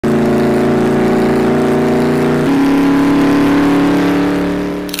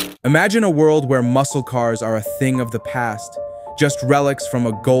Imagine a world where muscle cars are a thing of the past, just relics from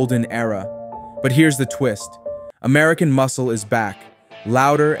a golden era. But here's the twist. American muscle is back,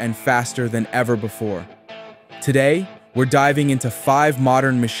 louder and faster than ever before. Today, we're diving into 5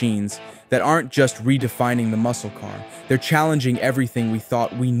 modern machines that aren't just redefining the muscle car, they're challenging everything we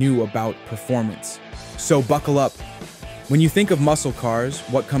thought we knew about performance. So buckle up. When you think of muscle cars,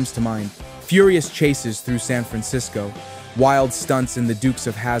 what comes to mind? Furious chases through San Francisco, wild stunts in the Dukes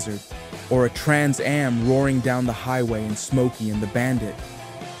of Hazzard, or a Trans Am roaring down the highway in Smokey and the Bandit.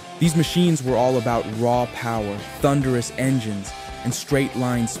 These machines were all about raw power, thunderous engines, and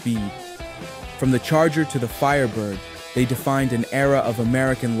straight-line speed. From the Charger to the Firebird, they defined an era of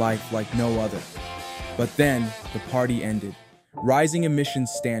American life like no other. But then, the party ended. Rising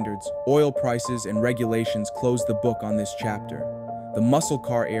emissions standards, oil prices, and regulations closed the book on this chapter. The muscle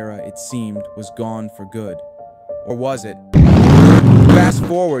car era, it seemed, was gone for good. Or was it? Fast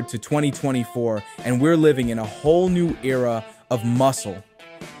forward to 2024, and we're living in a whole new era of muscle.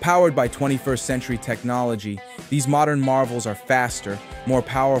 Powered by 21st century technology, these modern marvels are faster, more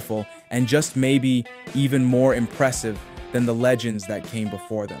powerful, and just maybe even more impressive than the legends that came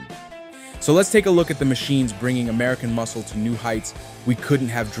before them. So let's take a look at the machines bringing American muscle to new heights we couldn't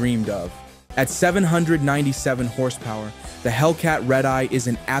have dreamed of. At 797 horsepower, the Hellcat Redeye is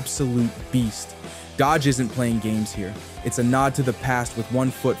an absolute beast. Dodge isn't playing games here. It's a nod to the past with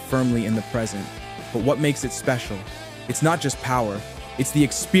one foot firmly in the present. But what makes it special? It's not just power, it's the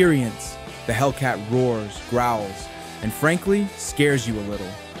experience. The Hellcat roars, growls, and frankly, scares you a little.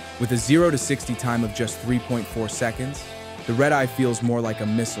 With a 0 to 60 time of just 3.4 seconds, the Redeye feels more like a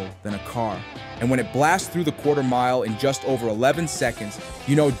missile than a car. And when it blasts through the quarter mile in just over 11 seconds,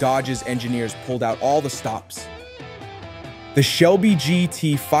 you know Dodge's engineers pulled out all the stops. The Shelby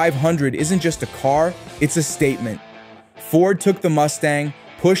GT 500 isn't just a car, it's a statement. Ford took the Mustang,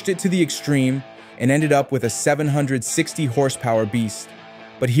 pushed it to the extreme, and ended up with a 760 horsepower beast.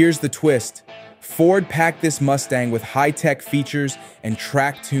 But here's the twist. Ford packed this Mustang with high-tech features and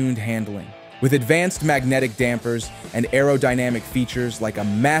track-tuned handling. With advanced magnetic dampers and aerodynamic features like a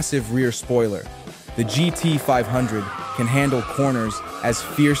massive rear spoiler, the GT 500 can handle corners as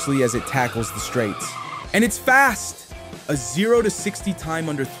fiercely as it tackles the straights. And it's fast! A 0 to 60 time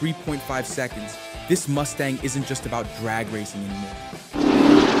under 3.5 seconds. This Mustang isn't just about drag racing anymore.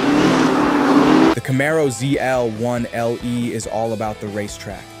 The Camaro ZL1LE is all about the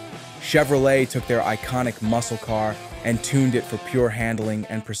racetrack. Chevrolet took their iconic muscle car and tuned it for pure handling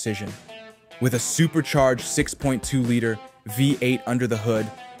and precision. With a supercharged 6.2-liter V8 under the hood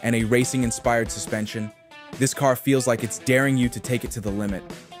and a racing-inspired suspension, this car feels like it's daring you to take it to the limit.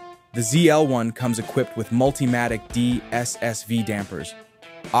 The ZL1 comes equipped with Multimatic DSSV dampers,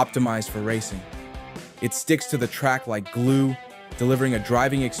 optimized for racing. It sticks to the track like glue, delivering a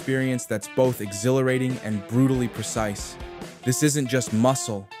driving experience that's both exhilarating and brutally precise. This isn't just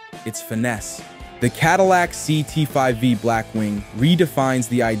muscle, it's finesse. The Cadillac CT5V Blackwing redefines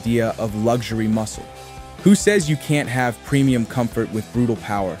the idea of luxury muscle. Who says you can't have premium comfort with brutal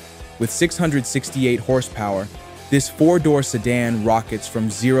power? With 668 horsepower, this 4-door sedan rockets from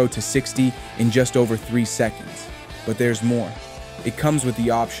 0 to 60 in just over 3 seconds. But there's more. It comes with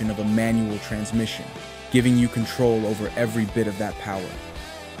the option of a manual transmission, giving you control over every bit of that power.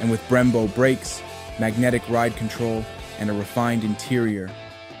 And with Brembo brakes, magnetic ride control, and a refined interior,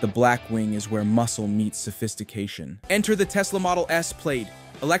 the Blackwing is where muscle meets sophistication. Enter the Tesla Model S Plaid.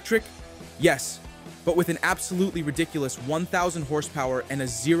 Electric? Yes, but with an absolutely ridiculous 1,000 horsepower and a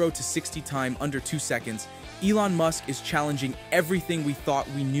 0 to 60 time under 2 seconds, Elon Musk is challenging everything we thought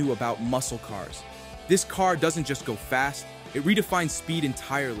we knew about muscle cars. This car doesn't just go fast, it redefines speed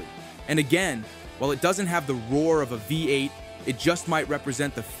entirely. And again, while it doesn't have the roar of a V8, it just might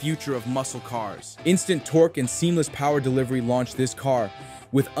represent the future of muscle cars. Instant torque and seamless power delivery launched this car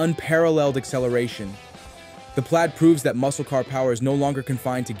with unparalleled acceleration. The Plaid proves that muscle car power is no longer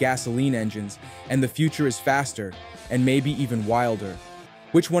confined to gasoline engines, and the future is faster, and maybe even wilder.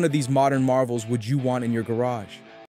 Which one of these modern marvels would you want in your garage?